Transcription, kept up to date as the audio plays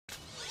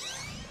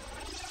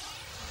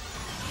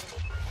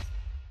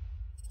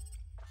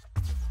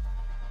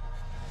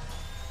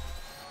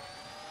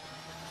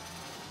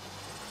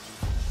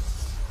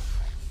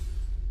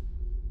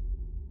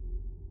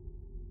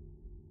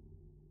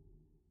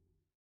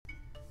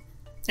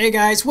Hey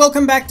guys,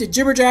 welcome back to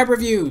Jibber Jab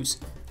Reviews.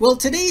 Well,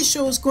 today's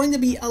show is going to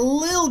be a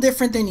little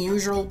different than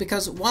usual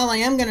because while I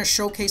am going to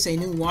showcase a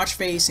new watch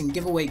face and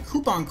give away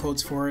coupon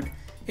codes for it,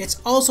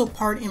 it's also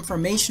part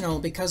informational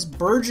because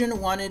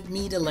Bergen wanted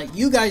me to let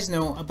you guys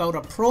know about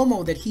a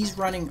promo that he's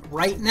running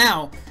right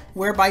now,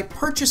 whereby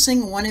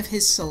purchasing one of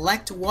his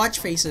select watch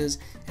faces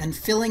and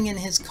filling in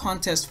his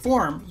contest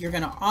form, you're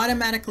going to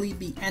automatically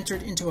be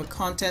entered into a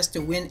contest to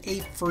win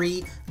a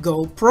free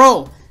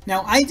GoPro.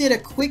 Now, I did a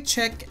quick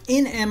check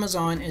in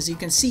Amazon. As you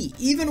can see,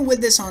 even with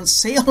this on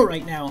sale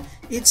right now,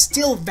 it's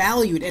still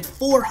valued at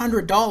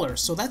 $400,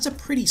 so that's a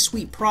pretty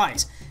sweet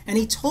prize. And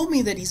he told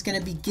me that he's going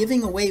to be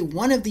giving away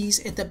one of these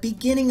at the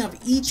beginning of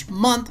each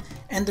month,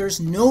 and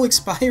there's no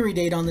expiry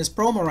date on this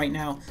promo right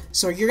now,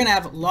 so you're going to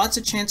have lots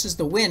of chances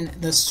to win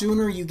the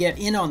sooner you get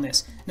in on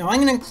this. Now,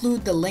 I'm going to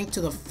include the link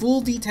to the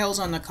full details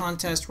on the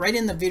contest right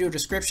in the video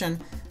description,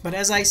 but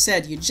as I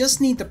said, you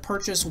just need to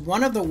purchase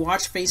one of the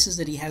watch faces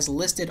that he has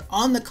listed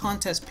on the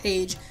contest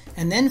page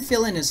and then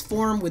fill in his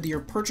form with your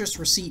purchase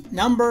receipt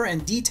number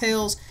and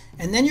details,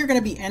 and then you're going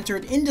to be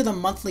entered into the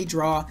monthly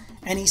draw.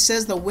 And he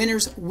says the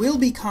winners will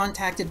be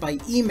contacted by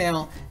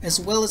email, as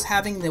well as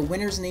having the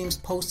winners' names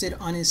posted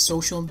on his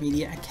social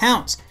media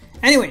accounts.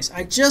 Anyways,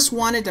 I just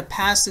wanted to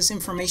pass this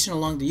information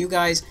along to you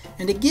guys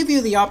and to give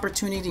you the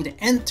opportunity to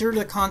enter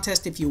the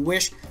contest if you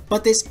wish,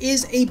 but this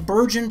is a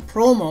Bergen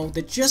promo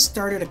that just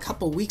started a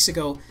couple weeks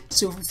ago,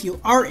 so if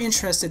you are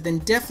interested, then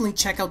definitely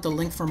check out the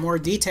link for more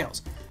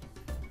details.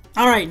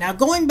 Alright, now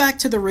going back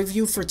to the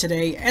review for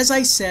today, as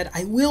I said,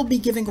 I will be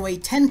giving away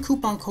 10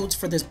 coupon codes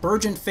for this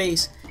Bergen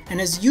face, and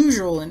as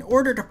usual, in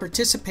order to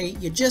participate,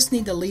 you just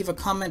need to leave a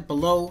comment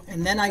below,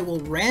 and then I will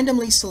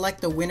randomly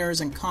select the winners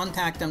and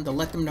contact them to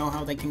let them know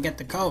how they can get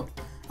the code.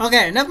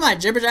 Okay, enough of my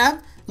jibber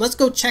jab, let's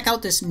go check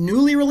out this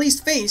newly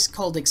released face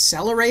called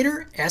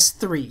Accelerator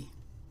S3.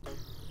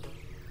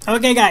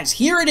 Okay guys,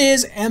 here it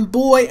is, and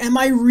boy am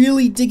I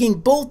really digging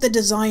both the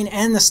design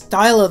and the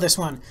style of this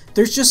one.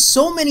 There's just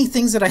so many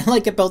things that I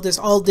like about this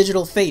all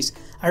digital face.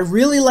 I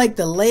really like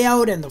the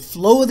layout and the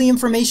flow of the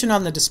information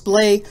on the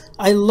display.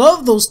 I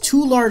love those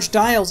two large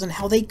dials and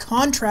how they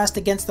contrast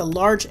against the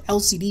large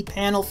LCD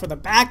panel for the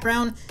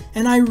background,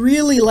 and I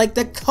really like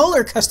the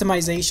color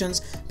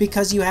customizations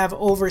because you have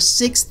over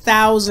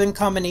 6,000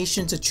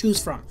 combinations to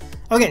choose from.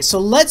 Okay, so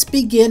let's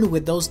begin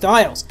with those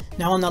dials.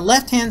 Now on the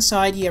left hand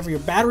side you have your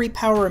battery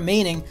power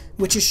remaining,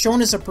 which is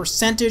shown as a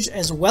percentage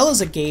as well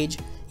as a gauge.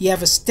 You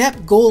have a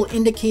step goal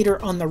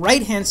indicator on the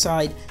right hand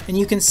side, and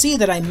you can see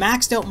that I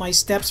maxed out my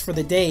steps for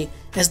the day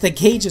as the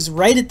gauge is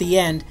right at the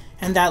end,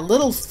 and that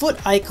little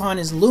foot icon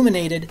is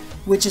illuminated,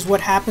 which is what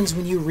happens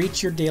when you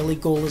reach your daily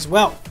goal as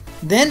well.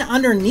 Then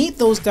underneath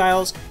those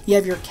dials you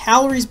have your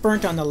calories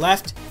burnt on the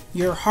left,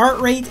 your heart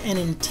rate and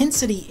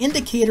intensity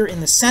indicator in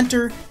the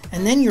center,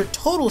 and then your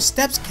total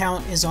steps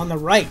count is on the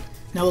right.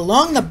 Now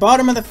along the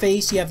bottom of the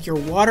face you have your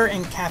water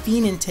and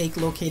caffeine intake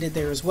located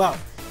there as well.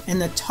 In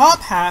the top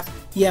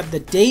half you have the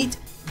date,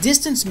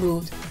 distance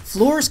moved,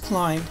 floors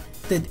climbed,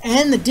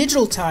 and the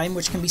digital time,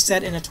 which can be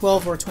set in a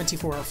 12 or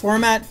 24-hour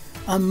format.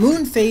 A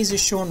moon phase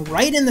is shown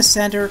right in the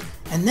center,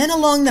 and then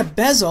along the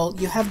bezel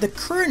you have the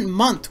current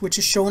month, which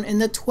is shown in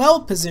the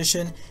 12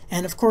 position,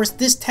 and of course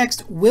this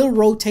text will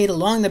rotate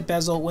along the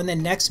bezel when the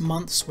next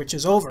month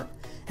switches over.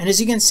 And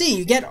as you can see,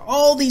 you get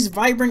all these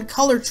vibrant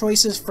color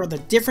choices for the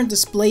different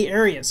display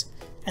areas.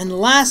 And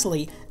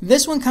lastly,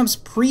 this one comes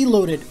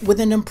preloaded with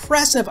an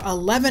impressive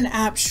 11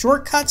 app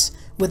shortcuts,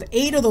 with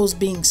 8 of those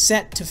being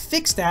set to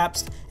fixed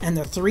apps, and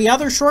the 3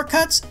 other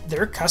shortcuts,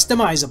 they're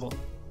customizable.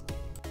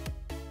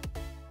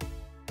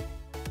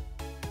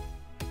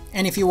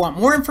 And if you want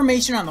more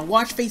information on the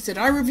watch face that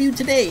I reviewed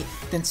today,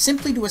 then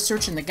simply do a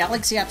search in the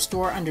Galaxy App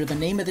Store under the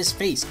name of this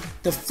face.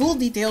 The full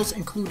details,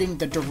 including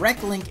the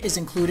direct link, is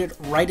included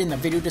right in the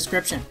video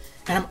description.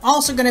 And I'm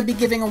also going to be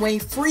giving away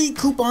free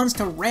coupons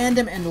to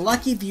random and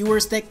lucky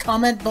viewers that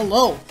comment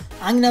below.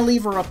 I'm going to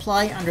leave a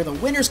reply under the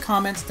winner's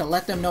comments to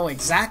let them know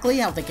exactly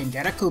how they can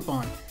get a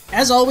coupon.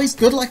 As always,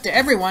 good luck to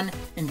everyone,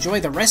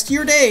 enjoy the rest of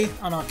your day,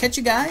 and I'll catch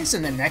you guys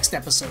in the next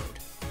episode.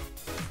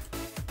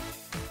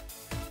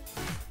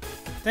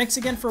 Thanks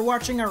again for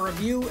watching our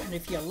review, and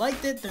if you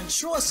liked it, then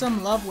show us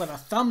some love with a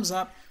thumbs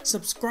up,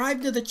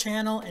 subscribe to the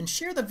channel, and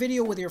share the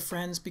video with your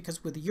friends,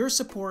 because with your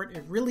support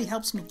it really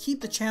helps me keep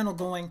the channel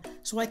going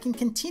so I can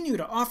continue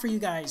to offer you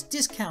guys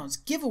discounts,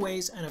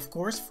 giveaways, and of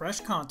course fresh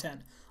content.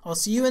 I'll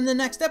see you in the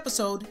next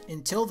episode.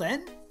 Until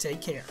then,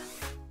 take care.